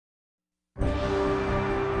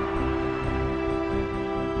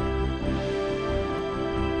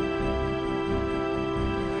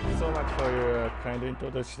for your kind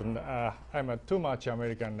introduction. I'm too much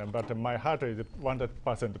American, but my heart is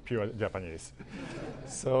 100% pure Japanese.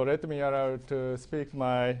 So let me allow to speak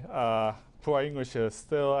my poor English.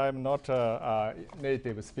 Still, I'm not a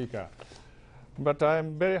native speaker. But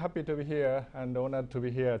I'm very happy to be here and honored to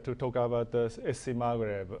be here to talk about the SC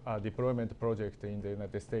Maglev deployment project in the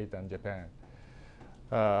United States and Japan.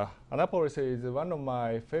 Annapolis is one of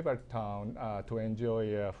my favorite towns to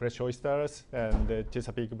enjoy fresh oysters and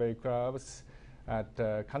Chesapeake Bay crabs at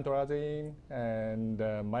Cantor's Inn and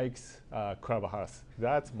Mike's Crab House.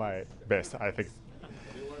 That's my best, I think.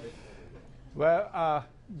 Well,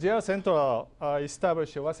 JR Central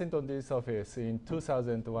established Washington DC office in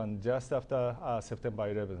 2001, just after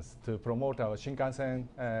September 11th, to promote our Shinkansen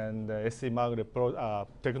and SC Maglev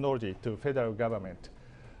technology to federal government.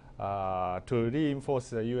 To reinforce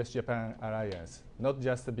the US-Japan alliance, not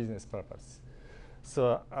just the business purpose.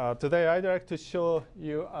 So today I'd like to show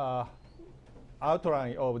you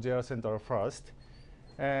outline of JR Central first,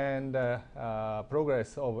 and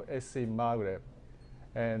progress of SC Maglev,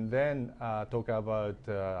 and then talk about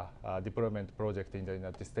deployment project in the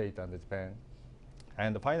United States and Japan.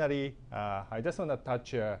 And finally, I just want to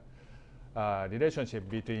touch relationship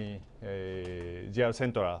between JR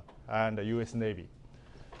Central and the US Navy.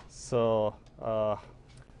 So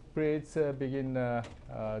please begin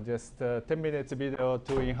just 10 minutes video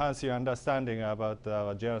to enhance your understanding about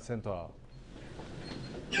JR Central.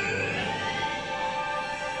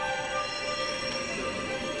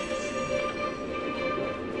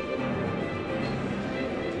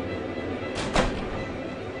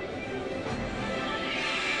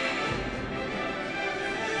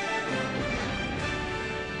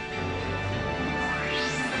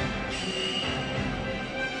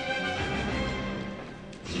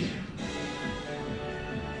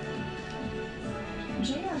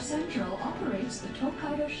 JR Central operates the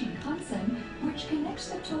Tokaido Shinkansen, which connects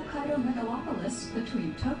the Tokaido megalopolis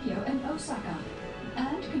between Tokyo and Osaka,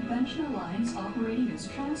 and conventional lines operating as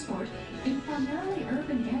transport in primarily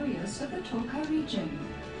urban areas of the Tokai region.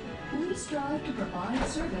 We strive to provide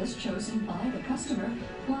service chosen by the customer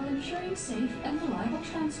while ensuring safe and reliable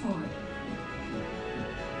transport.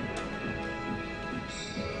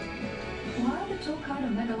 While the Tokaido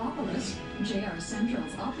megalopolis, JR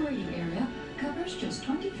Central's operating area, covers just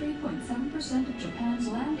 23.7% of Japan's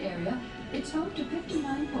land area, it's home to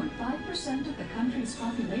 59.5% of the country's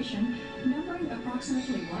population, numbering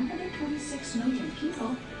approximately 126 million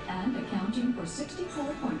people and accounting for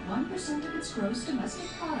 64.1% of its gross domestic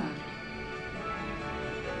product.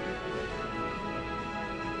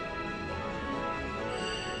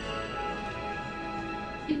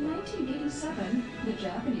 In 1987, the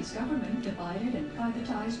Japanese government divided and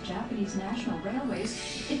privatized Japanese national railways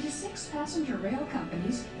into 6 passenger rail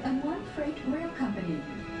companies and 1 freight rail company.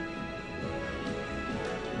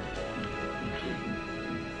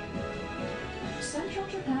 Central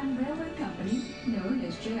Japan Railway Company, known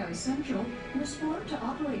as JR Central, was formed to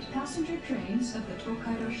operate passenger trains of the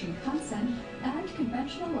Tokaido Shinkansen and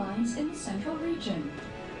conventional lines in the central region,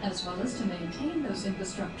 as well as to maintain those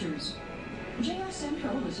infrastructures. JR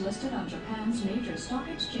Central was listed on Japan's major stock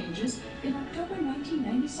exchanges in October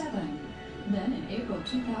 1997. Then in April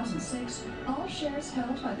 2006, all shares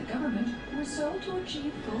held by the government were sold to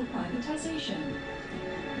achieve full privatization.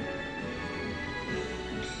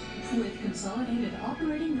 With consolidated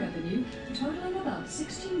operating revenue totaling about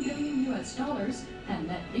 $16 billion and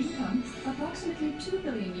net income approximately $2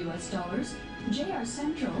 billion, JR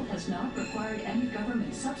Central has not required any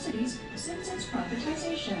government subsidies since its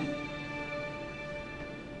privatization.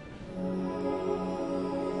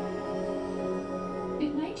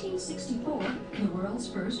 In 1964, the world's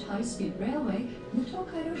first high-speed railway, the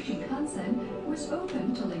Tokaido Shinkansen, was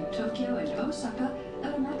opened to link Tokyo and Osaka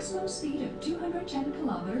at a maximum speed of 210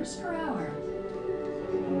 kilometers per hour.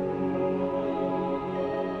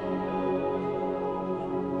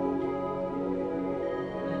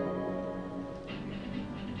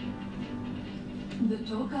 The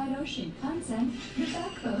Tokaido Shinkansen, the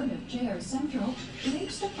backbone of JR Central,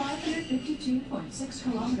 links the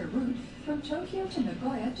 552.6-kilometer route from Tokyo to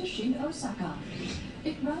Nagoya to Shin Osaka.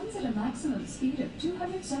 It runs at a maximum speed of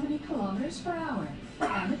 270 kilometers per hour,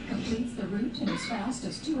 and it completes the route in as fast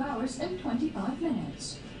as 2 hours and 25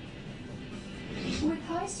 minutes. With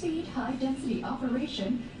high-speed, high-density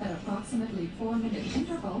operation at approximately 4-minute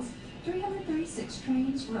intervals, 336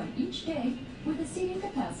 trains run each day with a seating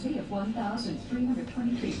capacity of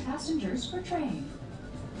 1,323 passengers per train.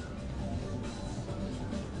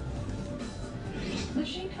 The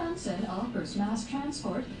Shinkansen offers mass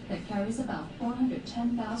transport that carries about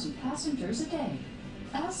 410,000 passengers a day.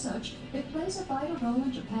 As such, it plays a vital role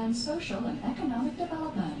in Japan's social and economic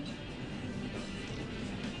development.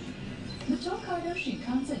 The Tokaido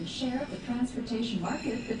Shinkansen's share of the transportation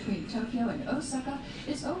market between Tokyo and Osaka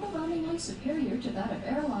is overwhelmingly superior to that of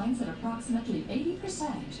airlines at approximately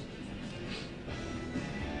 80%.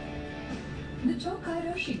 The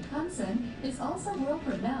Tokaido Shinkansen is also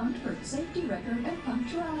world-renowned for its safety record and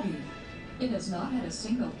punctuality. It has not had a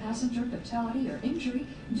single passenger fatality or injury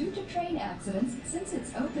due to train accidents since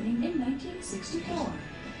its opening in 1964.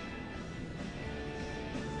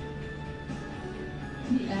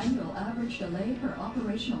 The annual average delay per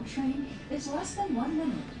operational train is less than 1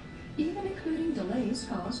 minute, even including delays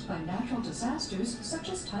caused by natural disasters such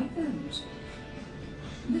as typhoons.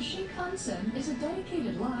 The Shinkansen is a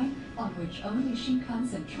dedicated line on which only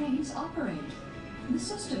Shinkansen trains operate. The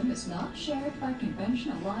system is not shared by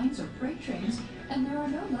conventional lines or freight trains, and there are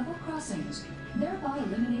no level crossings, thereby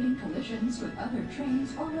eliminating collisions with other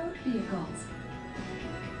trains or road vehicles.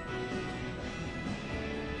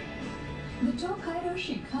 The Tokaido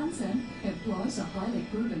Shinkansen employs a highly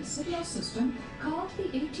proven signal system called the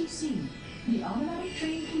ATC, the Automatic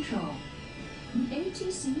Train Control. The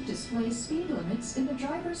ATC displays speed limits in the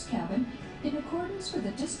driver's cabin in accordance with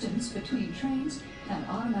the distance between trains and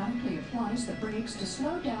automatically applies the brakes to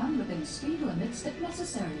slow down within speed limits if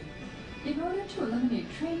necessary, in order to eliminate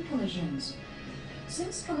train collisions.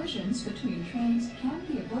 Since collisions between trains can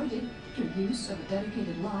be avoided through use of a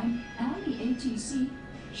dedicated line and the ATC,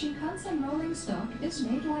 Shinkansen rolling stock is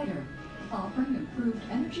made lighter, offering improved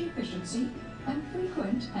energy efficiency, and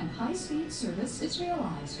frequent and high-speed service is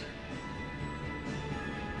realized.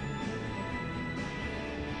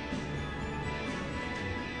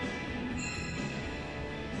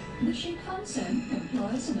 The Shinkansen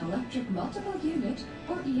employs an electric multiple unit,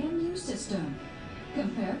 or EMU system.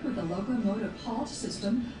 Compared with a locomotive halt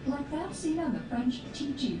system like that seen on the French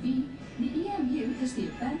TGV, the EMU has the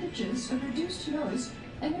advantages of reduced noise,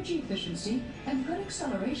 energy efficiency, and good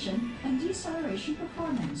acceleration and deceleration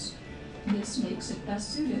performance. This makes it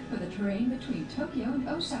best suited for the terrain between Tokyo and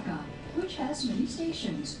Osaka, which has many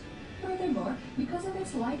stations. Furthermore, because of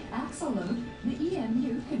its light axle load, the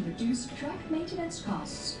EMU can reduce track maintenance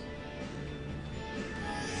costs.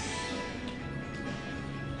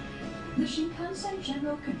 The Shinkansen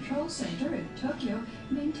General Control Center in Tokyo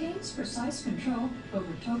maintains precise control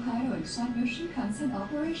over Tokaido and Sanyo Shinkansen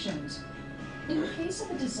operations. In the case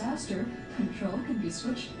of a disaster, control can be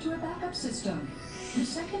switched to a backup system, the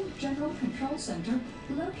second General Control Center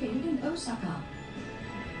located in Osaka.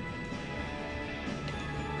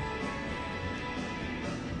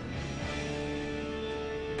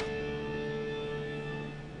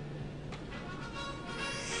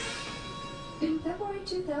 In February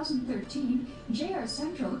 2013, JR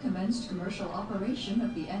Central commenced commercial operation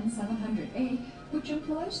of the N700A, which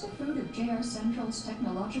employs the fruit of JR Central's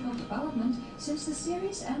technological development since the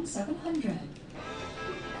series N700.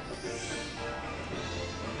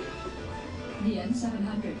 The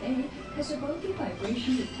N700A has a bulky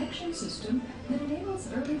vibration detection system that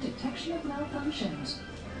enables early detection of malfunctions,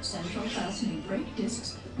 central fastening brake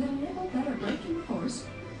discs that enable better braking force,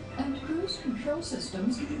 and cruise control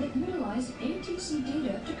systems that utilize ATC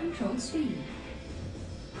data to control speed.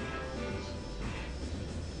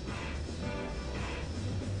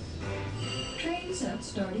 Train sets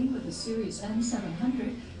starting with the series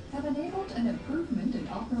N700 have enabled an improvement in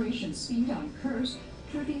operation speed on curves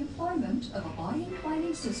through the employment of a body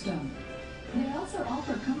inclining system. They also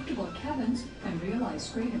offer comfortable cabins and realize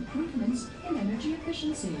great improvements in energy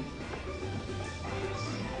efficiency.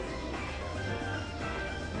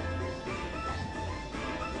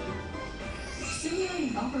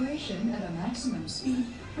 Simulating operation at a maximum speed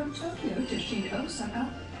from Tokyo to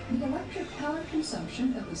Shin-Osaka, the electric power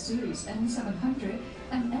consumption of the series N700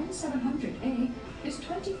 and N700A is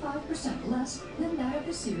 25% less than that of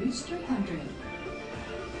the series 300.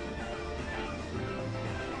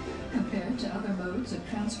 Compared to other modes of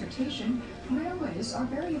transportation, railways are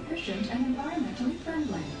very efficient and environmentally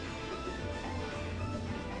friendly.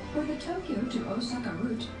 For the Tokyo to Osaka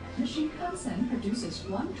route, the Shinkansen produces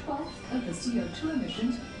 1/12 of the CO2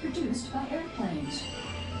 emissions produced by airplanes.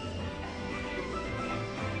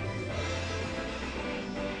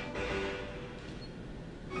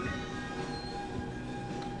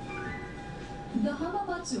 The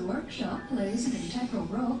Hamamatsu workshop plays an integral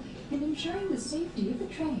role in ensuring the safety of the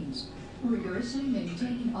trains, rigorously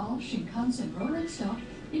maintaining all Shinkansen rolling stock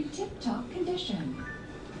in tip-top condition.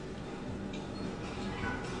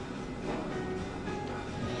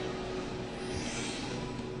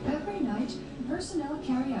 Every night, personnel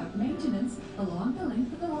carry out maintenance along the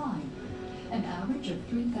length of the line. an average of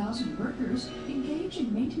 3,000 workers engage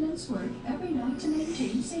in maintenance work every night to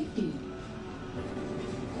maintain safety.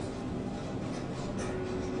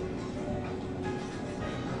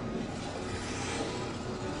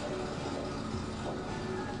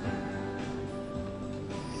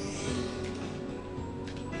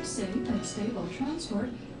 Safe and stable transport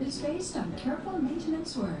is based on careful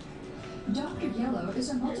maintenance work. Dr. Yellow is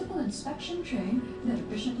a multiple inspection train that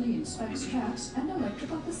efficiently inspects tracks and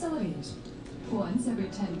electrical facilities. Once every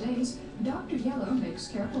 10 days, Dr. Yellow makes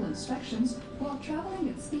careful inspections while traveling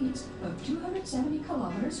at speeds of 270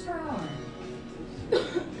 kilometers per hour.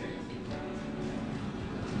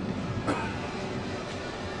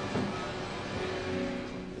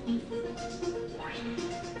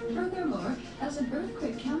 Furthermore, as an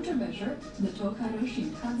earthquake countermeasure, the Tokaido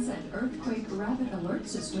Shinkansen Earthquake Rapid Alert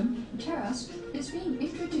System, TERRAS, is being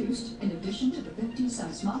introduced in addition to the 50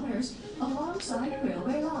 seismometers alongside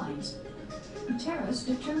railway lines. TERRAS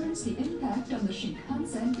determines the impact on the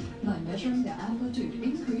Shinkansen by measuring the amplitude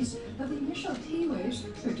increase of the initial P waves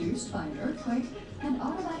produced by an earthquake and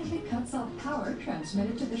automatically cuts off power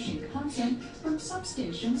transmitted to the Shinkansen from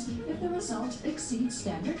substations if the result exceeds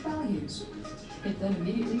standard values. It then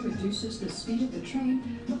immediately reduces the speed of the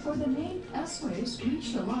train before the main S waves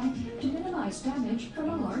reach the line to minimize damage from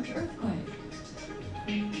a large earthquake.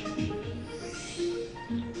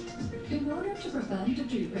 In order to prevent a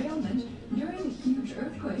derailment during a huge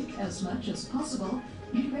earthquake as much as possible,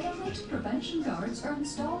 derailment prevention guards are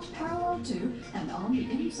installed parallel to and on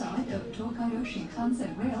the inside of Tokaido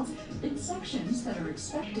Shinkansen rails in sections that are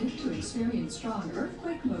expected to experience strong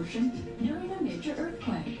earthquake motion during a major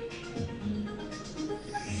earthquake.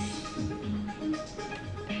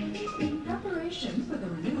 In preparation for the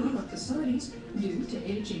renewal of facilities due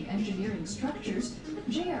to aging engineering structures,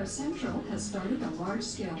 JR Central has started a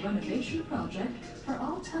large-scale renovation project for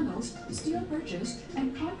all tunnels, steel bridges,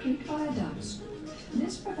 and concrete viaducts.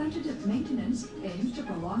 This preventative maintenance aims to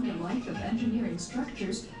prolong the life of engineering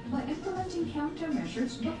structures by implementing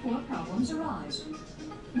countermeasures before problems arise.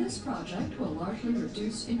 This project will largely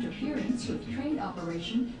reduce interference with train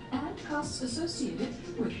operation and costs associated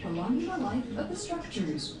with prolonging the life of the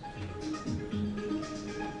structures.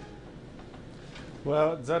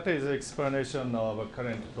 Well, that is the explanation of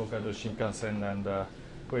current Tokaido Shinkansen, and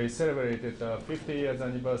we celebrated the 50 years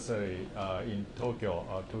anniversary in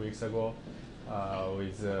Tokyo 2 weeks ago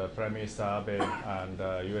with Prime Minister Abe and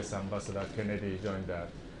US Ambassador Kennedy joined that.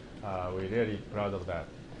 We're really proud of that.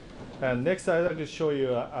 And next I'd like to show you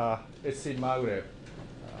SC Maglev.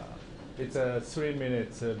 It's a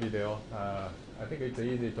 3-minute video. I think it's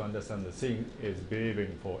easy to understand. The thing is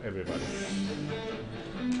believing for everybody.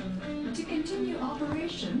 To continue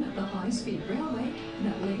operation of the high-speed railway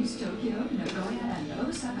that links Tokyo, Nagoya, and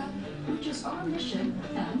Osaka, which is our mission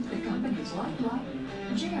and the company's lifeline,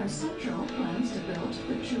 JR Central plans to build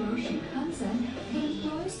the Chuo Shinkansen that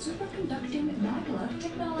employs superconducting Maglev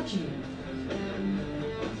technology.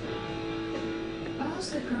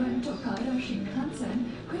 As the current Tokaido Shinkansen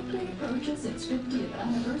quickly approaches its 50th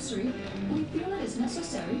anniversary, we feel it is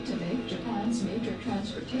necessary to make Japan's major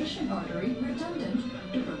transportation artery redundant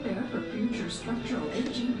to prepare for future structural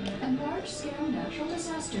aging and large-scale natural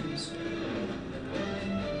disasters.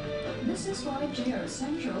 This is why JR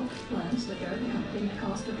Central plans to bear the complete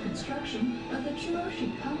cost of construction of the Chuo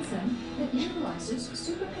Shinkansen that utilizes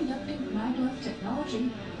superconducting Maglev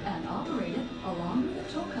technology and operated along with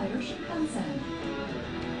the Tokaido Shinkansen.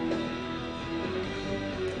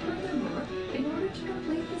 Furthermore, in order to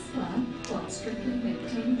complete this plan while strictly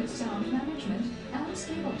maintaining a sound management and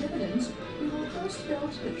stable dividends, we will first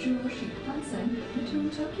build the Chuo Shinkansen between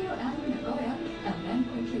Tokyo and Nagoya and then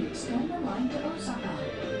quickly extend the line to Osaka.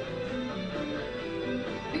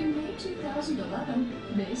 In May 2011,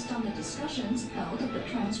 based on the discussions held at the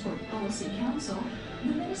Transport Policy Council,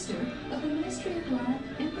 the Minister of the Ministry of Land,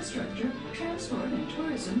 Infrastructure, Transport and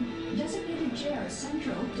Tourism designated JR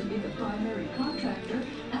Central to be the primary contractor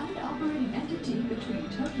and operating entity between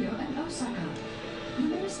Tokyo and Osaka. The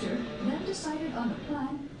Minister then decided on a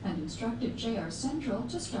plan and instructed JR Central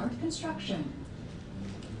to start construction.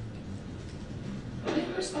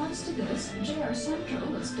 In response to this, JR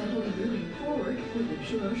Central is steadily moving forward with the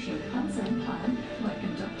Chuo Shinkansen plan by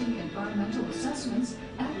conducting environmental assessments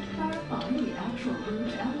and clarifying the actual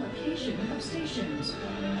route and location of stations.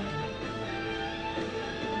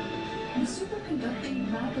 The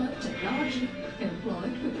superconducting Maglev technology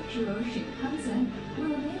employed with the Chuo Shinkansen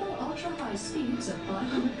will enable ultra-high speeds of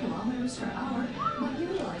 500 kilometers per hour by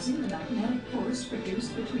utilizing the magnetic force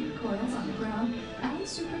produced between coils on the ground and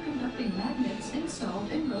superconducting magnets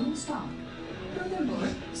installed in rolling stock. Furthermore,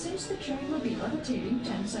 since the train will be levitating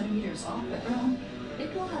 10 centimeters off the ground,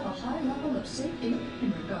 it will have a high level of safety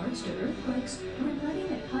in regards to earthquakes when running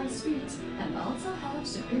at high speeds and also have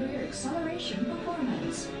superior acceleration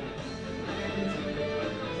performance.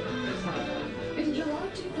 In July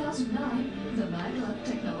 2009, the Maglev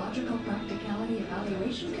Technological Practicality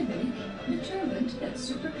Evaluation Committee determined that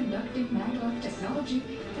superconducting maglev technology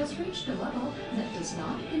has reached a level that does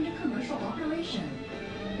not hinder commercial operation.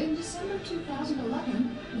 In December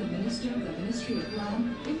 2011, the Minister of the Ministry of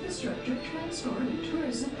Land, Infrastructure, Transport and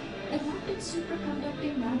Tourism adopted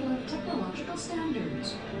superconducting maglev technological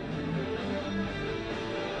standards.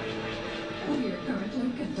 We are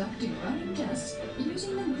currently conducting running tests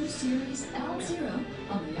using the new Series L0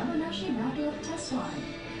 on the Yamanashi maglev test line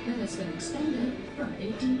that has been extended from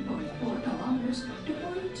 18.4 kilometers to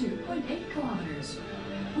 42.8 kilometers.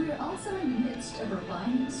 We are also in the midst of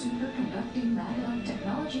refining superconducting maglev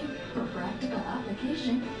technology for practical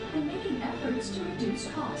application and making efforts to reduce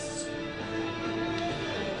costs.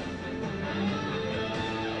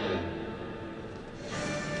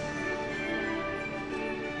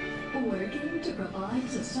 Working to provide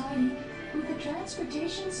society with a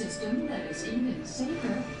transportation system that is even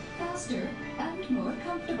safer, faster, and more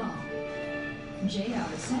comfortable.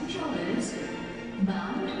 JR Central is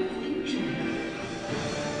bound for the future.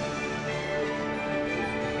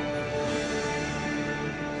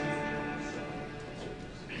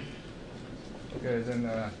 Okay,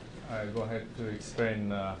 then I'll go ahead to explain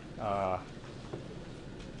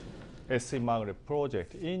SC Maglev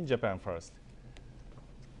project in Japan first.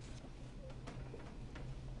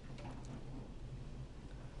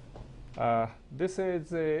 This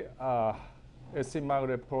is a SC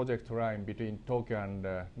Maglev project line between Tokyo and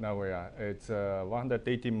Nagoya. It's a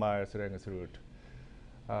 180 miles length route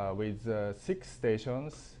with 6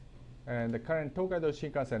 stations, and the current Tokaido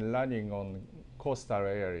Shinkansen running on coastal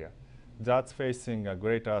area that's facing a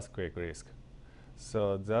great earthquake risk.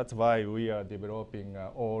 So that's why we are developing an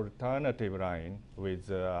alternative line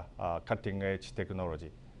with cutting edge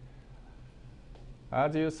technology.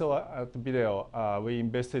 As you saw at the video, we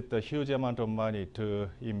invested a huge amount of money to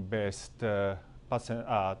invest to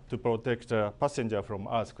protect passenger from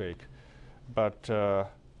earthquake. But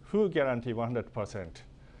who guarantee 100%?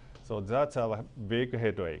 So that's our big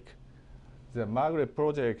headache. The Maglev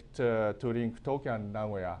project to link Tokyo and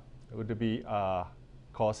Nagoya would be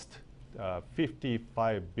cost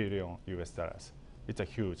 55 billion US dollars. It's a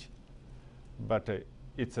huge, but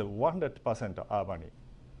it's a 100% our money.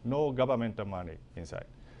 No government money inside,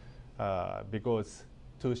 because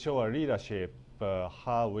to show a leadership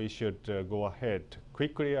how we should go ahead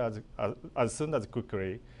quickly as soon as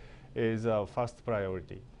quickly is our first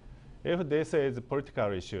priority. If this is a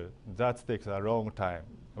political issue, that takes a long time.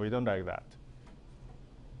 We don't like that.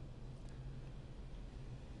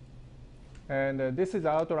 And this is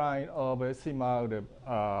outline of SC Maglev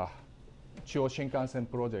Chuo Shinkansen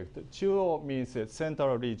project. Chuo means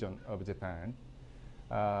central region of Japan.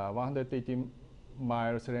 180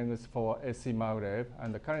 miles length for SC Maglev,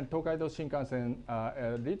 and the current Tokaido Shinkansen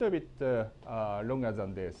a little bit longer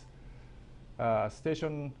than this.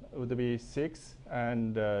 Station would be 6,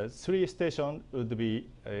 and 3 stations would be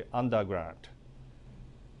underground.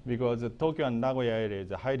 Because Tokyo and Nagoya area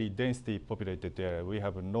is a highly densely populated area, we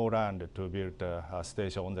have no land to build a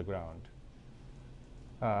station on the ground.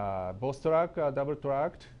 Both track are double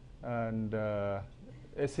tracked, and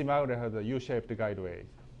SC Maglev has a U-shaped guideway.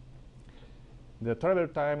 The travel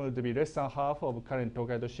time would be less than half of current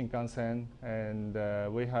Tokaido Shinkansen, and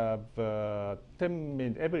we have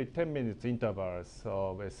every 10 minutes intervals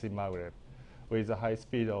of SC Maglev with a high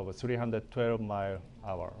speed of 312 miles per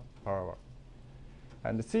hour.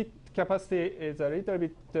 And the seat capacity is a little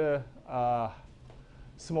bit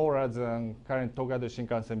smaller than current Tokaido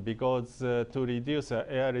Shinkansen because to reduce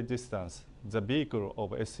air resistance, the vehicle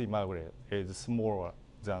of SC Maglev is smaller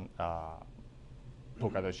than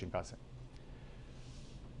Tokaido Shinkansen.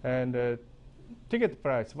 And ticket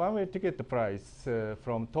price, one-way ticket price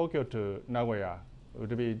from Tokyo to Nagoya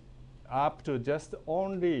would be up to just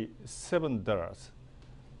only $7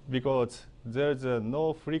 because there's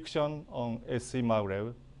no friction on SC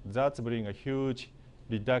Maglev. That's bring a huge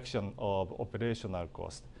reduction of operational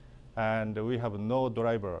cost. And we have no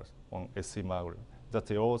drivers on SC Maglev.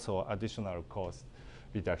 That's also additional cost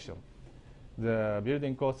reduction. The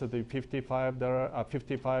building cost would be $55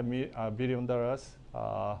 billion.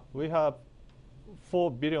 We have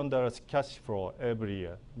 $4 billion cash flow every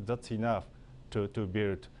year. That's enough to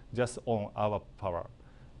build just on our power.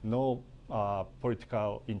 No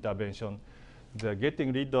political intervention, the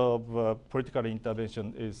getting rid of political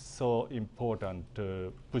intervention is so important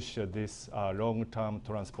to push this long-term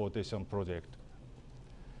transportation project.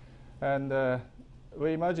 And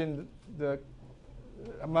we imagine the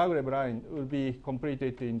Maglev line will be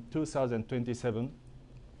completed in 2027.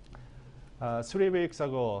 3 weeks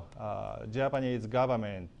ago, Japanese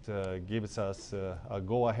government gives us a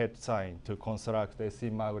go-ahead sign to construct SC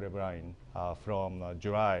Maglev line from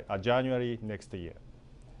January next year.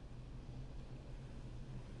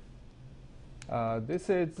 This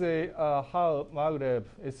is how Maglev,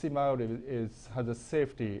 SC Maglev has a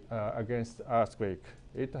safety against earthquake.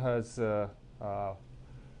 It has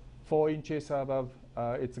 4 inches above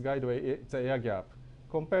its guideway, its air gap.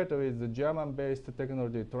 Compared with the German-based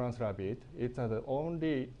technology Transrapid, it has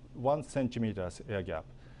only 1 centimeter air gap.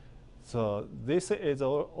 So this is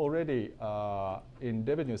already in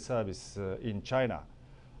revenue service in China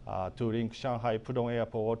to link Shanghai Pudong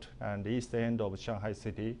Airport and the east end of Shanghai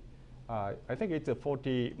City. I think it's a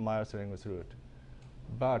 40 miles length route.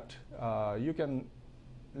 But you can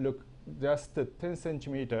look, just 10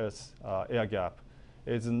 centimeters air gap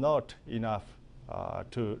is not enough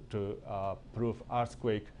to prove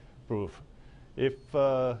earthquake proof. If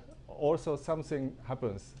also something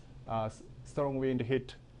happens, strong wind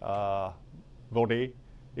hit body,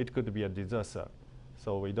 it could be a disaster.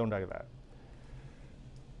 So we don't like that.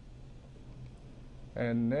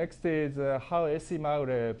 And next is how SC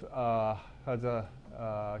Maglev has a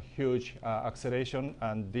huge acceleration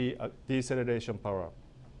and deceleration power.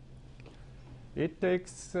 It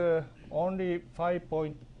takes only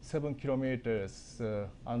 5.7 kilometers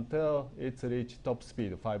until it's reached top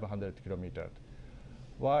speed, 500 kilometers.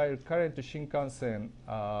 While current Shinkansen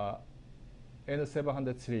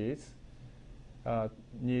N700 series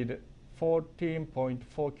need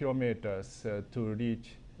 14.4 kilometers to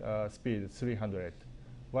reach speed 300,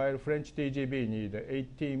 while French TGV need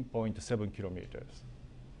 18.7 kilometers.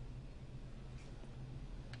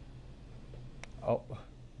 Oh.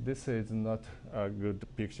 This is not a good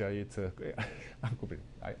picture. It's okay.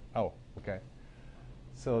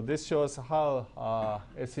 So this shows how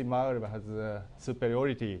SC Maglev has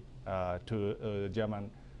superiority to German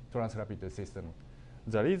Transrapid system.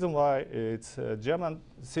 The reason why its German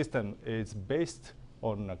system is based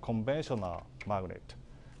on a conventional magnet,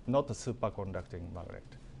 not a superconducting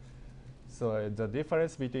magnet. So the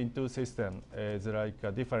difference between two systems is like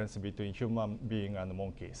a difference between human being and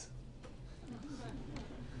monkeys.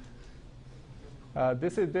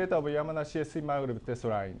 This is data of Yamanashi SC Maglev test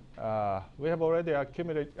line. We have already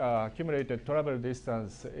accumulated travel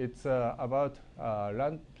distance. It's about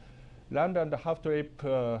land and a half trip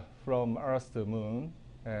from Earth to Moon,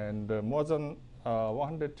 and more than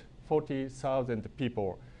 140,000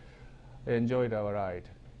 people enjoyed our ride.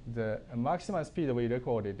 The maximum speed we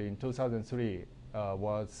recorded in 2003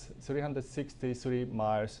 was 363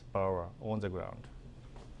 miles per hour on the ground.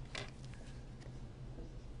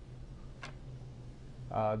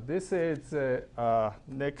 This is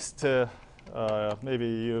next, maybe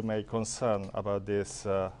you may concern about this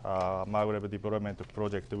Maglev development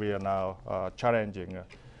project. We are now challenging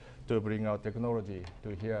to bring our technology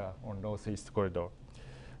to here on Northeast Corridor.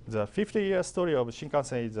 The 50-year story of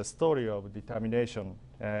Shinkansen is a story of determination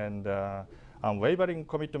and unwavering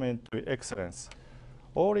commitment to excellence,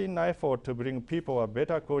 all in an effort to bring people a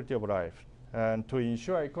better quality of life and to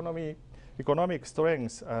ensure economic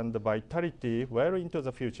strength and vitality well into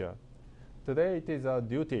the future. Today, it is our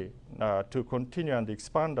duty to continue and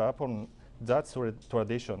expand upon that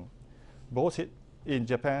tradition, both in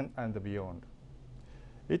Japan and beyond.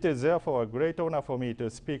 It is therefore a great honor for me to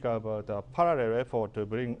speak about a parallel effort to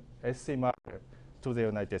bring SC Maglev to the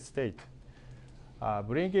United States.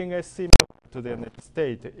 Bringing SC Maglev to the United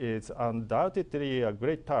States is undoubtedly a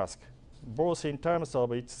great task, both in terms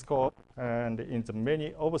of its scope and in the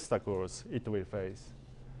many obstacles it will face.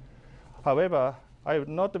 However, I would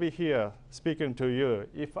not be here speaking to you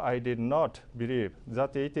if I did not believe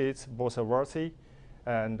that it is both a worthy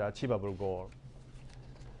and achievable goal.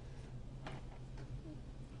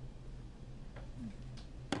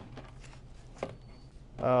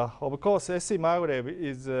 Of course, SC Maglev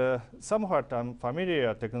is somewhat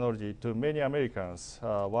unfamiliar technology to many Americans.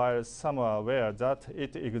 While some are aware that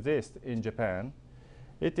it exists in Japan,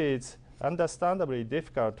 it is understandably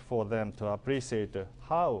difficult for them to appreciate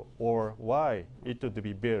how or why it would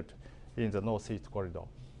be built in the Northeast Corridor.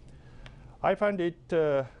 I find it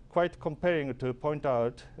quite compelling to point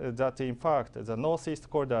out that, in fact, the Northeast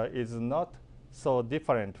Corridor is not so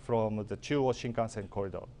different from the Chuo Shinkansen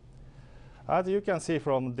Corridor. As you can see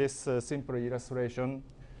from this simple illustration,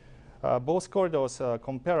 both corridors are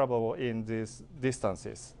comparable in these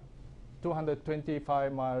distances.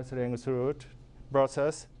 225 miles length route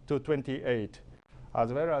versus 228,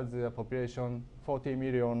 as well as the population 40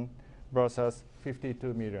 million versus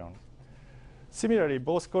 52 million. Similarly,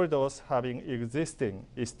 both corridors having existing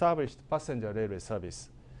established passenger railway service.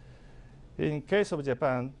 In case of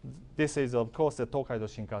Japan, this is of course the Tokaido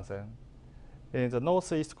Shinkansen. In the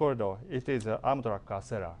northeast corridor, it is Amtrak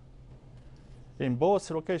Acela. In both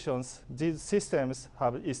locations, these systems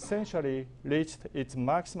have essentially reached its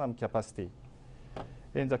maximum capacity.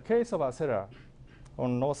 In the case of Acela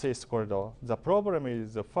on northeast corridor, the problem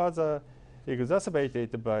is further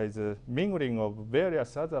exacerbated by the mingling of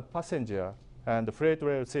various other passenger and freight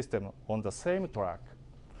rail systems on the same track.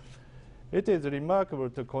 It is remarkable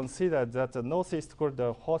to consider that the northeast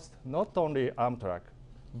corridor hosts not only Amtrak,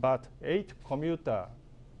 but 8 commuter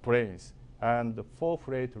trains and 4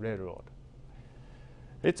 freight railroads.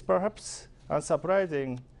 It's perhaps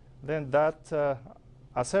unsurprising then that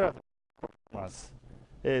Acela performance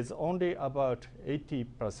is only about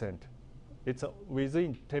 80%. It's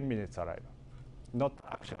within 10 minutes arrival, not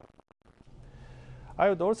actual. I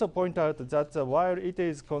would also point out that while it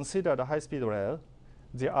is considered a high-speed rail,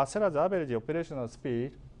 the Acela's average operational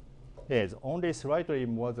speed is only slightly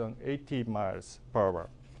more than 80 miles per hour.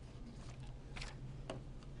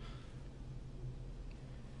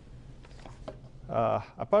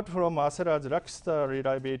 Apart from Acela's rockstar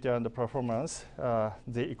reliability and performance,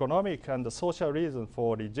 the economic and the social reason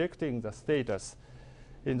for rejecting the status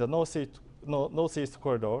in the northeast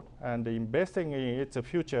corridor and investing in its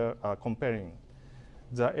future are compelling.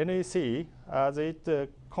 The NEC, as it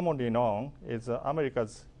commonly known, is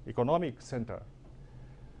America's economic center.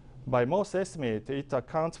 By most estimates, it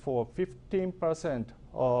accounts for 15%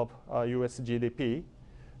 of US GDP.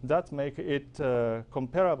 That makes it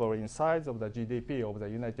comparable in size of the GDP of the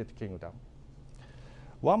United Kingdom.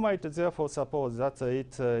 One might therefore suppose that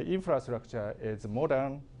its infrastructure is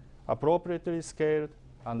modern, appropriately scaled,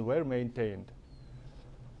 and well maintained.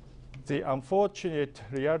 The unfortunate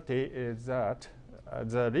reality is that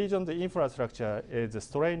the region's infrastructure is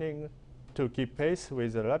straining to keep pace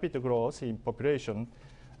with the rapid growth in population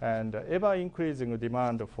and ever-increasing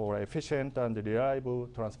demand for efficient and reliable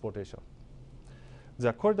transportation.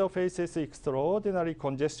 The corridor faces extraordinary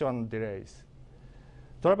congestion and delays.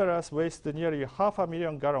 Travelers waste nearly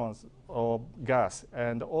 500,000 gallons of gas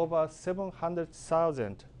and over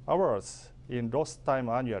 700,000 hours in lost time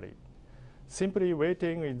annually, simply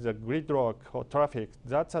waiting in the gridlock of traffic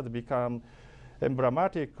that has become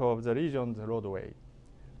emblematic of the region's roadway.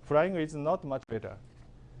 Flying is not much better.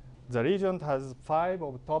 The region has 5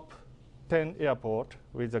 of top 10 airports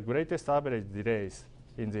with the greatest average delays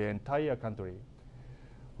in the entire country.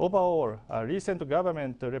 Overall, a recent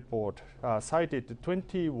government report cited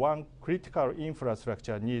 21 critical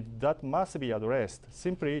infrastructure needs that must be addressed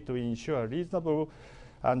simply to ensure reasonable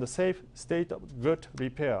and safe state of good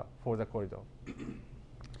repair for the corridor.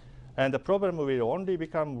 And the problem will only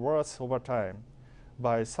become worse over time.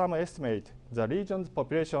 By some estimate, the region's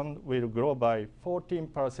population will grow by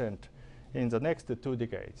 14% in the next 2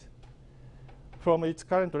 decades, from its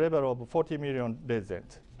current level of 40 million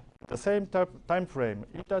residents. The same time frame,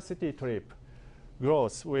 intercity trip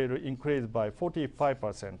growth will increase by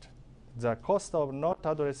 45%. The cost of not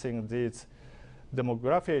addressing this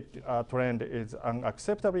demographic trend is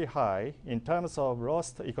unacceptably high in terms of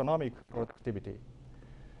lost economic productivity.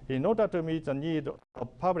 In order to meet the need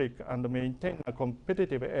of public and maintain a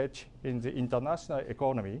competitive edge in the international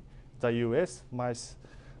economy, the US must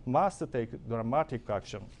take dramatic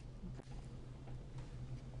action.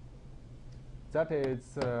 That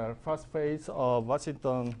is first phase of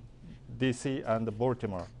Washington, D.C. and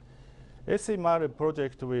Baltimore. SC Maglev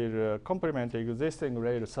project will complement existing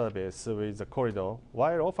rail service with the corridor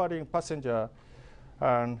while offering passenger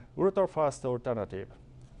an ultra-fast alternative.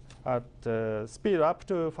 At speed up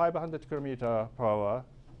to 500 km per hour,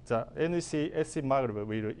 the NEC SC Maglev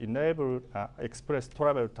will enable express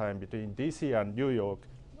travel time between DC and New York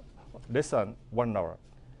less than 1 hour.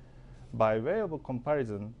 By way of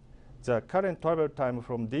comparison, the current travel time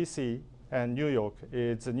from DC and New York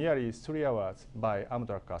is nearly 3 hours by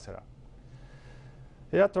Amtrak Acela.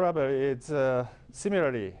 Air travel is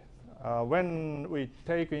similarly, when we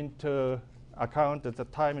take into account the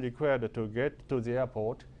time required to get to the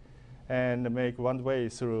airport and make one way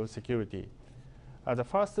through security. As a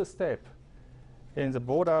first step in the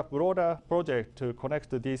broader project to connect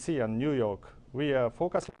DC and New York, we are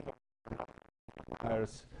focusing on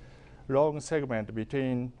long segment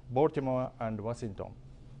between Baltimore and Washington,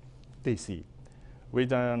 D.C.,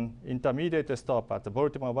 with an intermediate stop at the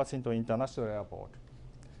Baltimore-Washington International Airport.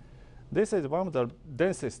 This is one of the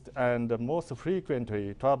densest and the most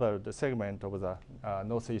frequently traveled segment of the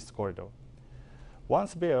Northeast Corridor.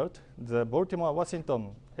 Once built, the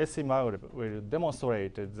Baltimore-Washington SC Maglev will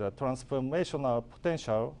demonstrate the transformational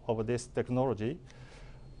potential of this technology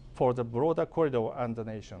for the broader corridor and the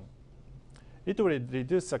nation. It will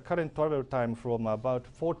reduce the current travel time from about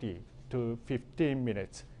 40 to 15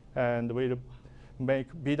 minutes and will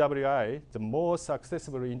make BWI the most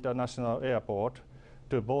accessible international airport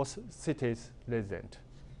to both cities' residents.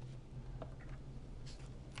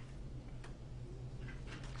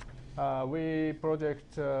 We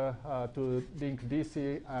project to link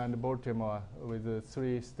DC and Baltimore with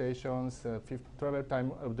 3 stations. Travel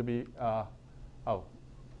time would be, oh,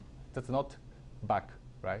 that's not back,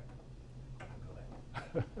 right?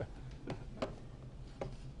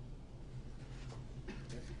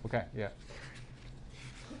 Okay, yeah.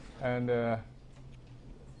 And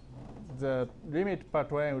the limit per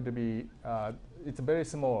train would be, it's very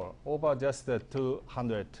small, over just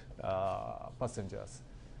 200 passengers.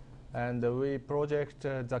 And we project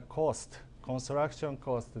the cost, construction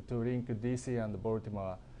cost to link DC and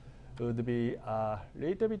Baltimore would be a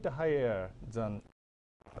little bit higher than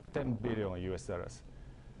 10 billion US dollars.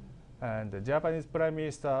 And the Japanese Prime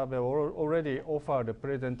Minister already offered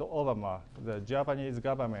President Obama, the Japanese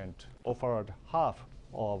government offered half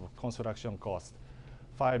of construction cost,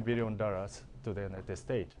 $5 billion to the United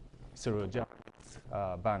States through Japanese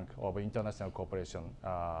Bank of International Cooperation.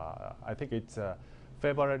 I think it's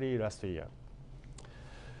February last year.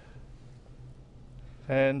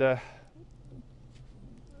 And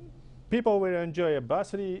people will enjoy a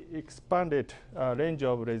vastly expanded range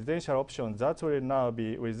of residential options that will now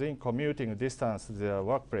be within commuting distance to their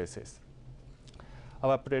workplaces.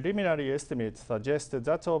 Our preliminary estimates suggest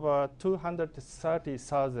that over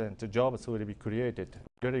 230,000 jobs will be created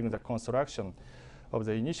during the construction of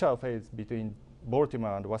the initial phase between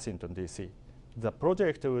Baltimore and Washington, D.C. The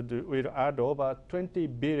project will add over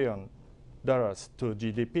 $20 billion to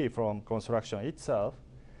GDP from construction itself,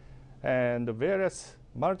 and various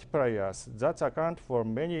multipliers that account for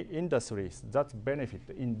many industries that benefit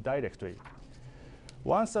indirectly.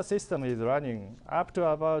 Once the system is running, up to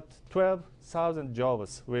about 12,000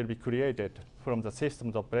 jobs will be created from the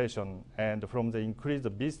system's operation and from the increased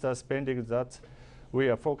visitor spending that we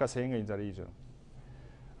are focusing in the region.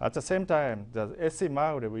 At the same time, the SC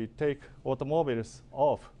Maglev will take automobiles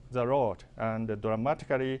off the road and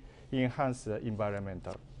dramatically enhance the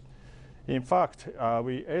environmental. In fact,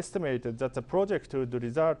 we estimated that the project would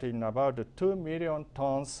result in about 2 million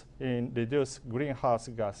tons in reduced greenhouse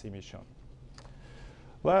gas emission.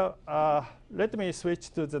 Well, let me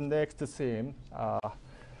switch to the next theme.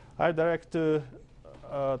 I'd like to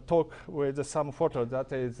talk with some photo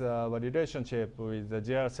that is a relationship with the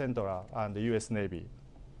JR Central and the US Navy.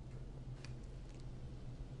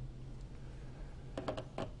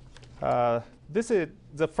 This is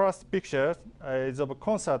the first picture is of a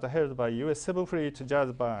concert held by US 7th Fleet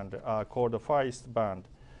Jazz Band called the Far East Band.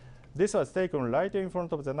 This was taken right in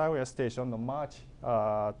front of the Nagoya station on March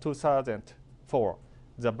 2004.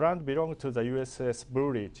 The band belonged to the USS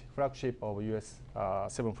Blue Ridge, flagship of US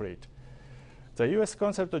 7th Fleet. The US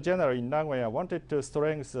Consul General in Nagoya wanted to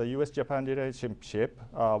strengthen the US-Japan relationship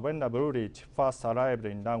when the Blue Ridge first arrived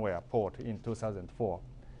in Nagoya port in 2004.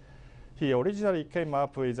 He originally came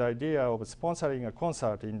up with the idea of sponsoring a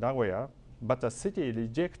concert in Nagoya, but the city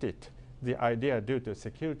rejected the idea due to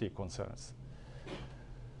security concerns.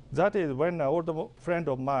 That is when an old friend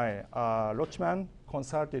of mine, Lochman,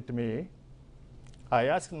 consulted me. I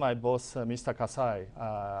asked my boss, Mr. Kasai,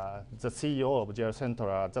 the CEO of JR Central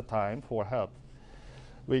at the time, for help.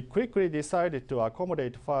 We quickly decided to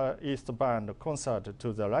accommodate Far East Band concert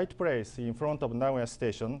to the right place in front of Nagoya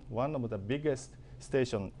Station, one of the biggest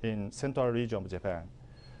station in central region of Japan.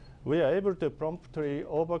 We are able to promptly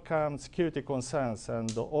overcome security concerns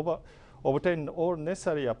and obtain all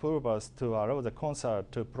necessary approvals to allow the concert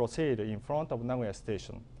to proceed in front of Nagoya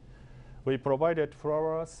Station. We provided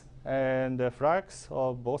flowers and flags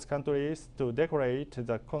of both countries to decorate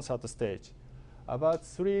the concert stage. About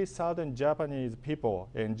 3,000 Japanese people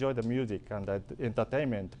enjoyed the music and the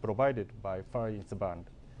entertainment provided by Far East Band.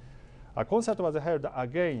 A concert was held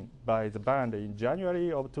again by the band in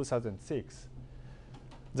January of 2006.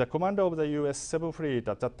 The commander of the US 7th Fleet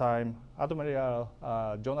at that time, Admiral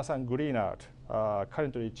Jonathan Greenard,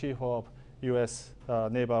 currently chief of US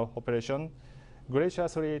Naval Operation,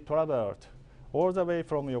 graciously traveled all the way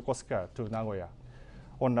from Yokosuka to Nagoya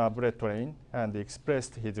on a bullet train and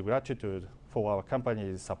expressed his gratitude for our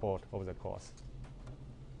company's support of the cause.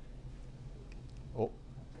 Oh,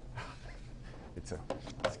 it's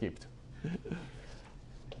skipped.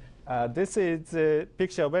 This is a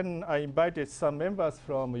picture when I invited some members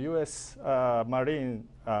from U.S. Marine,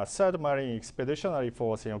 3rd Marine Expeditionary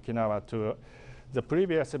Force in Okinawa to the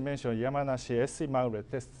previously mentioned Yamanashi SC Maglev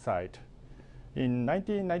test site. In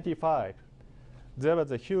 1995, there was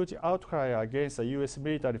a huge outcry against the U.S.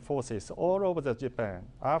 military forces all over Japan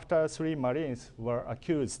after 3 Marines were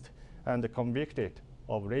accused and convicted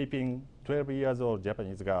of raping 12-year-old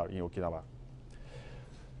Japanese girl in Okinawa.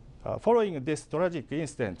 Following this tragic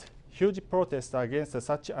incident, huge protests against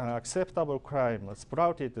such an unacceptable crime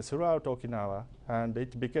sprouted throughout Okinawa, and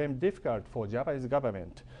it became difficult for the Japanese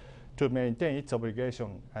government to maintain its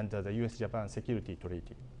obligation under the U.S.-Japan Security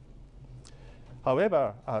Treaty.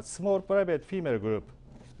 However, a small private female group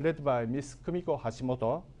led by Ms. Kumiko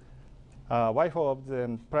Hashimoto, wife of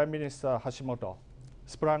the Prime Minister Hashimoto,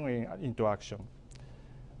 sprang into action.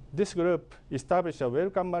 This group established a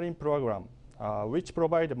Welcome Marine program, which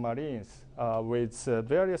provided Marines with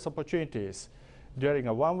various opportunities during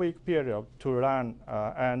a 1-week period to learn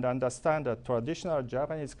and understand the traditional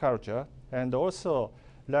Japanese culture and also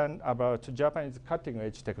learn about Japanese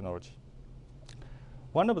cutting-edge technology.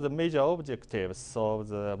 One of the major objectives of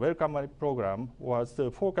the Welcome Marine program was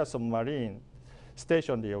to focus on Marine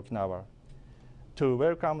stationed in Okinawa, to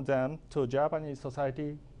welcome them to Japanese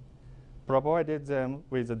society, provided them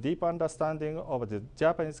with a deep understanding of the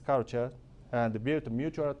Japanese culture, and built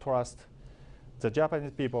mutual trust, the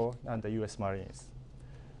Japanese people and the U.S. Marines.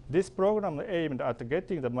 This program aimed at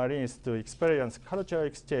getting the Marines to experience cultural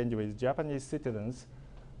exchange with Japanese citizens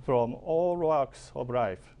from all walks of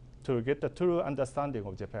life to get a true understanding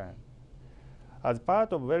of Japan. As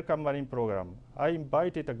part of Welcome Marine program, I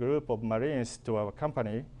invited a group of Marines to our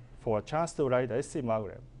company for a chance to ride SC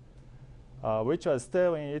Maglev, which was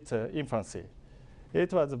still in its infancy.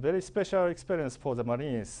 It was a very special experience for the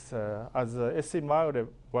Marines, as SC Maglev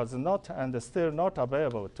was not and still not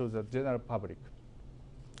available to the general public.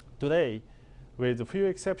 Today, with few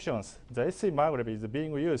exceptions, the SC Maglev is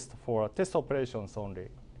being used for test operations only.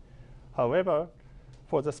 However,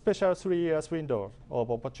 for the special 3 years window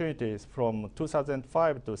of opportunities from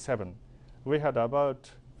 2005 to 7, we had about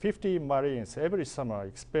 50 Marines every summer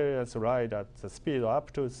experience ride at the speed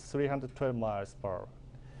up to 312 miles per hour.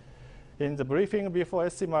 In the briefing before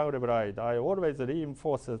SC Maglev ride, I always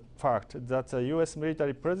reinforce the fact that the U.S.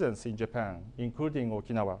 military presence in Japan, including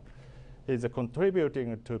Okinawa, is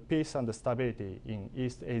contributing to peace and stability in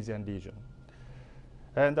East Asian region.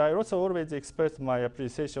 And I also always express my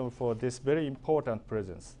appreciation for this very important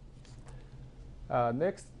presence.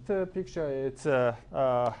 Next picture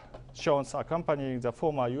shows accompanying the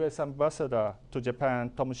former U.S. ambassador to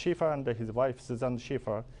Japan, Tom Schiffer, and his wife, Suzanne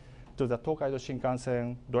Schiffer, to the Tokaido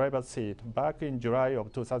Shinkansen driver's seat back in July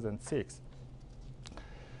of 2006.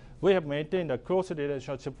 We have maintained a close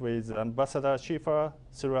relationship with Ambassador Schiffer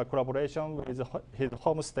through a collaboration with his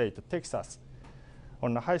home state, Texas,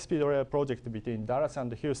 on a high-speed rail project between Dallas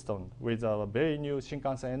and Houston with our very new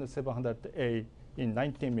Shinkansen N700A in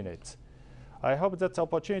 19 minutes. I hope that the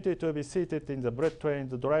opportunity to be seated in the bullet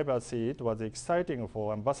train's driver's seat was exciting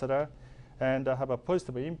for Ambassador and have a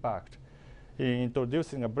positive impact in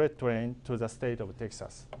introducing a bullet train to the state of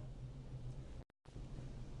Texas.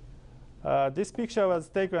 This picture was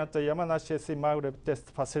taken at the Yamanashi SC Maglev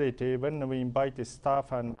test facility when we invited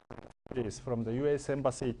staff and from the U.S.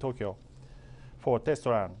 Embassy in Tokyo for test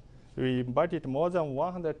run. We invited more than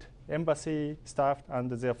 100 embassy staff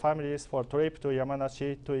and their families for a trip to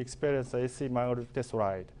Yamanashi to experience the SC Maglev test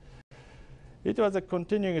ride. It was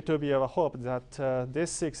continuing to be our hope that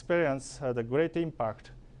this experience had a great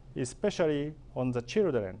impact, especially on the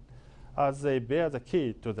children, as they bear the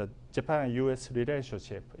key to the Japan-U.S.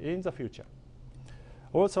 relationship in the future.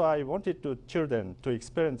 Also, I wanted the children to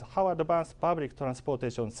experience how advanced public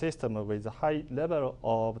transportation system with a high level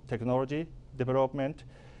of technology development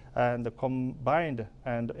and combined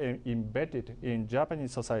and embedded in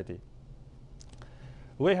Japanese society.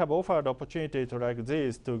 We have offered opportunities like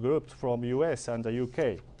these to groups from US and the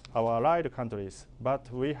UK, our allied countries,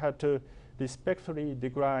 but we had to respectfully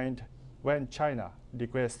decline when China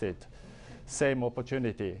requested same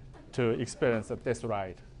opportunity to experience a test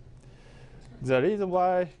ride. The reason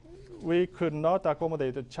why we could not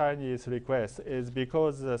accommodate the Chinese request is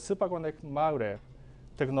because the Superconducting Maglev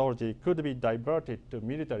technology could be diverted to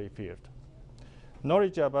military field.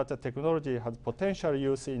 Knowledge about the technology has potential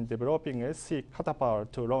use in developing SC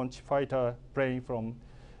catapult to launch fighter plane from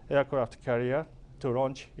aircraft carrier to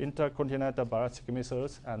launch intercontinental ballistic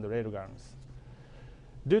missiles and railguns.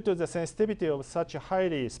 Due to the sensitivity of such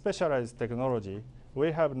highly specialized technology,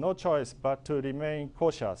 we have no choice but to remain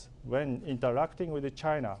cautious when interacting with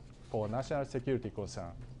China for national security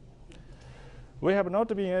concern. We have not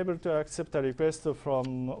been able to accept a request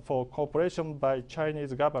for cooperation by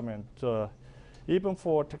Chinese government, even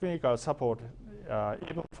for technical support,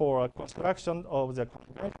 even for construction of the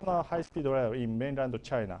conventional high-speed rail in mainland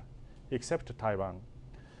China, except Taiwan.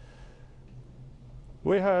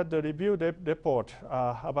 We had a review report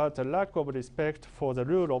about the lack of respect for the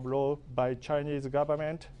rule of law by Chinese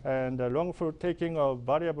government and the wrongful taking of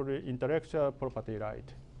valuable intellectual property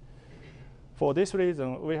right. For this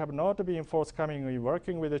reason, we have not been forthcoming in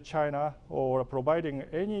working with China or providing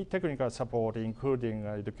any technical support, including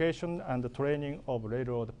education and training of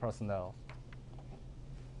railroad personnel.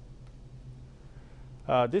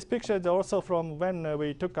 This picture is also from when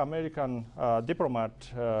we took American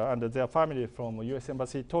diplomat and their family from U.S.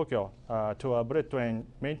 Embassy Tokyo to a bullet train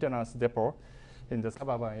maintenance depot in the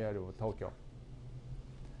suburban area of Tokyo.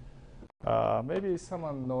 Maybe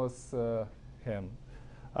someone knows him.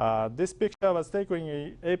 This picture was taken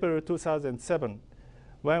in April 2007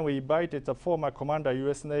 when we invited the former commander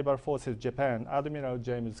U.S. Naval Forces Japan, Admiral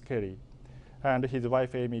James Kelly, and his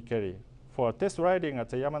wife Amy Kelly, for test riding at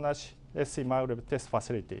the Yamanashi SC Maglev test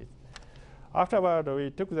facility. Afterward,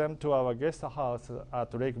 we took them to our guest house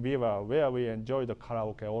at Lake Beaver, where we enjoyed the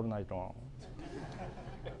karaoke all night long.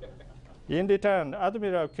 In return,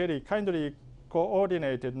 Admiral Kelly kindly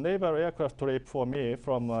coordinated naval aircraft trip for me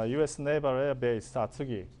from U.S. Naval Air Base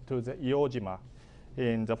Atsugi to the Iwo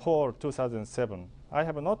in the fall 2007. I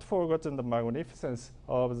have not forgotten the magnificence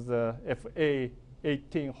of the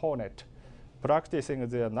FA-18 Hornet practicing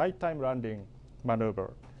their nighttime landing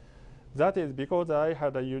maneuver. That is because I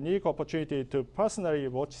had a unique opportunity to personally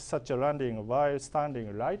watch such a landing while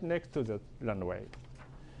standing right next to the runway.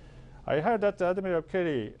 I heard that Admiral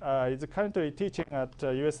Kelly is currently teaching at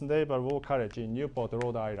U.S. Naval War College in Newport,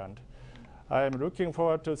 Rhode Island. I am looking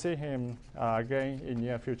forward to seeing him again in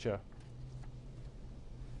near future.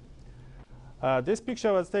 This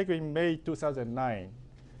picture was taken in May 2009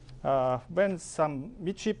 when some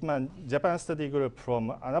midshipman Japan study group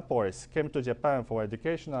from Annapolis came to Japan for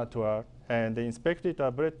educational tour and inspected a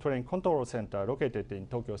bullet train control center located in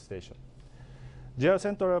Tokyo Station. JR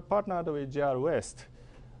Central partnered with JR West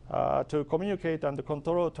to communicate and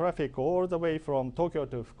control traffic all the way from Tokyo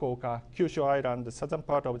to Fukuoka, Kyushu Island, the southern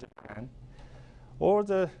part of Japan. All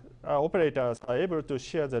the operators are able to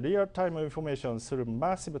share the real-time information through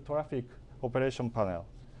massive traffic operation panel.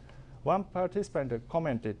 One participant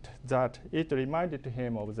commented that it reminded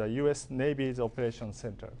him of the U.S. Navy's Operations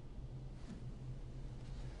Center.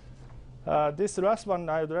 This last one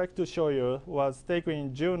I would like to show you was taken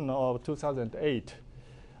in June of 2008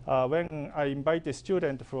 when I invited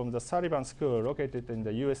students from the Sullivan School located in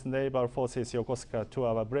the U.S. Naval Forces Yokosuka to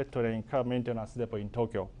our bullet train car maintenance depot in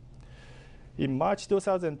Tokyo. In March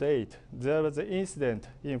 2008, there was an incident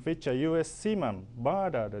in which a U.S. seaman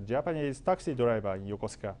murdered a Japanese taxi driver in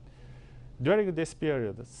Yokosuka. During this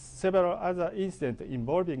period, several other incidents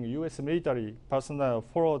involving U.S. military personnel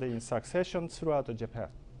followed in succession throughout Japan.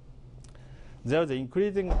 There was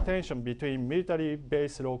increasing tension between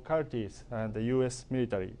military-based localities and the U.S.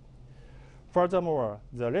 military. Furthermore,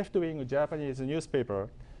 the left-wing Japanese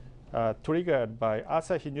newspaper, triggered by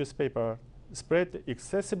Asahi newspaper, spread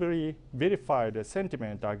excessively verified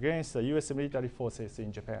sentiment against the U.S. military forces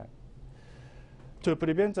in Japan. To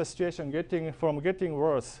prevent the situation from getting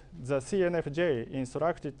worse, the CNFJ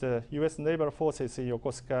instructed the U.S. Naval Forces in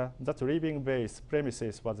Yokosuka that leaving base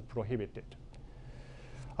premises was prohibited.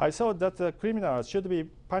 I thought that the criminals should be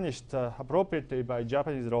punished appropriately by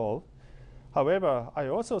Japanese law. However, I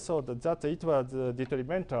also thought that it was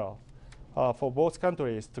detrimental for both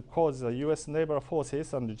countries to cause the U.S. Naval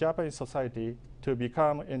Forces and Japanese society to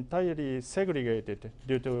become entirely segregated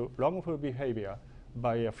due to wrongful behavior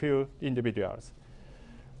by a few individuals.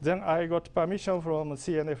 Then I got permission from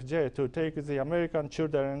CNFJ to take the American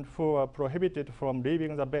children who were prohibited from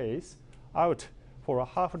leaving the base out for a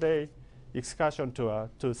half-day excursion tour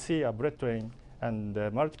to see a bullet train and a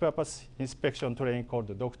multipurpose inspection train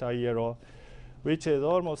called Dr. Yellow, which is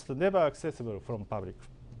almost never accessible from public.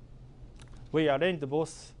 We arranged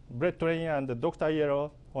both bullet train and Dr.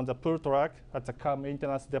 Yellow on the pull track at the car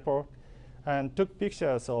maintenance depot and took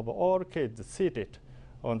pictures of all kids seated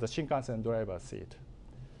on the Shinkansen driver's seat.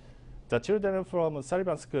 The children from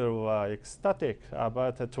Sullivan School were ecstatic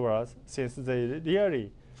about the tours since they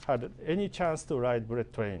rarely had any chance to ride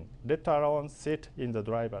bullet train, let alone sit in the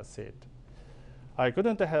driver's seat. I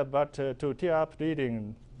couldn't help but to tear up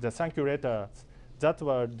reading the thank you letters that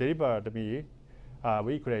were delivered me a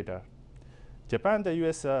week later. Japan and the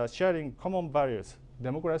US are sharing common values: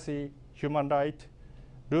 democracy, human rights,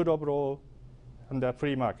 rule of law, and the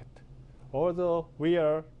free market. Although we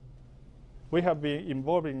are we have been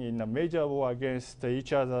involving in a major war against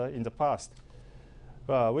each other in the past.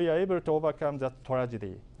 We are able to overcome that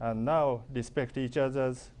tragedy and now respect each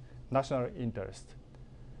other's national interest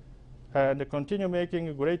and continue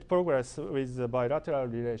making great progress with the bilateral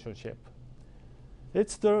relationship.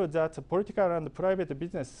 It's true that political and private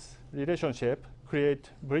business relationship create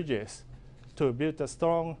bridges to build a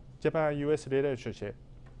strong Japan-US relationship.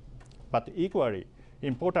 But equally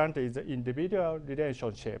important is the individual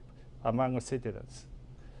relationship among citizens.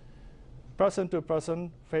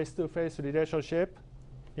 Person-to-person, face-to-face relationship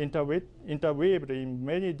interweaved in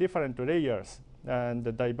many different layers and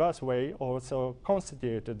the diverse way also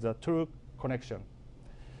constitute the true connection.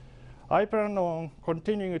 I plan on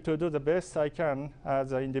continuing to do the best I can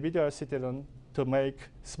as an individual citizen to make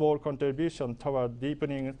small contribution toward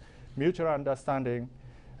deepening mutual understanding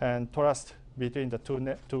and trust between the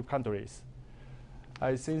two countries.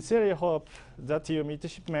 I sincerely hope that you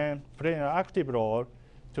midshipmen play an active role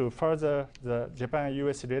to further the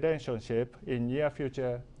Japan-US relationship in near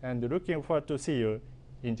future and looking forward to see you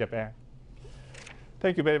in Japan.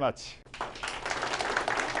 Thank you very much.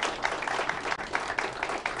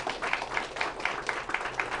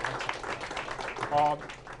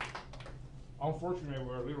 Unfortunately,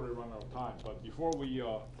 we're literally running out of time, but before we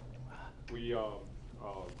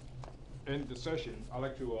end the session, I'd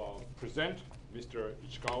like to present Mr.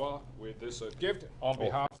 Ichikawa with this gift on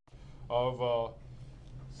behalf of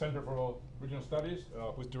Center for Regional Studies,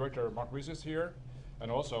 whose director Mark Reese is here, and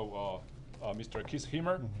also Mr. Keith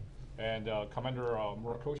Himmer and Commander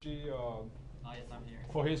Murakoshi yes, I'm here.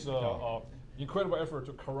 for his incredible effort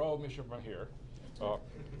to corral midshipmen here.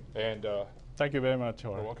 And Thank you very much.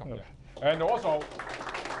 you're welcome. Yeah. And also,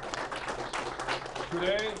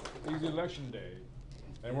 today is election day,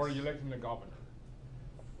 and we're electing the governor.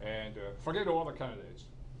 And forget all the candidates.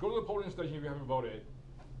 Go to the polling station if you haven't voted.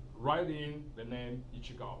 Write in the name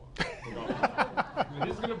Ichikawa.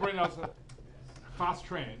 He's going to bring us a fast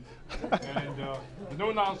train and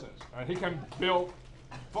no nonsense. And he can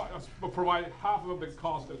provide half of the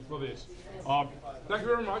cost for this. Thank you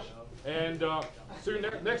very much. And see you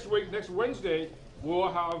next week, next Wednesday,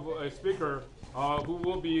 we'll have a speaker who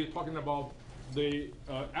will be talking about the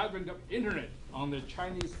advent of internet on the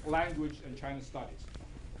Chinese language and Chinese studies.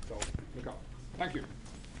 So look out. Thank you.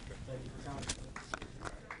 Thank you for coming.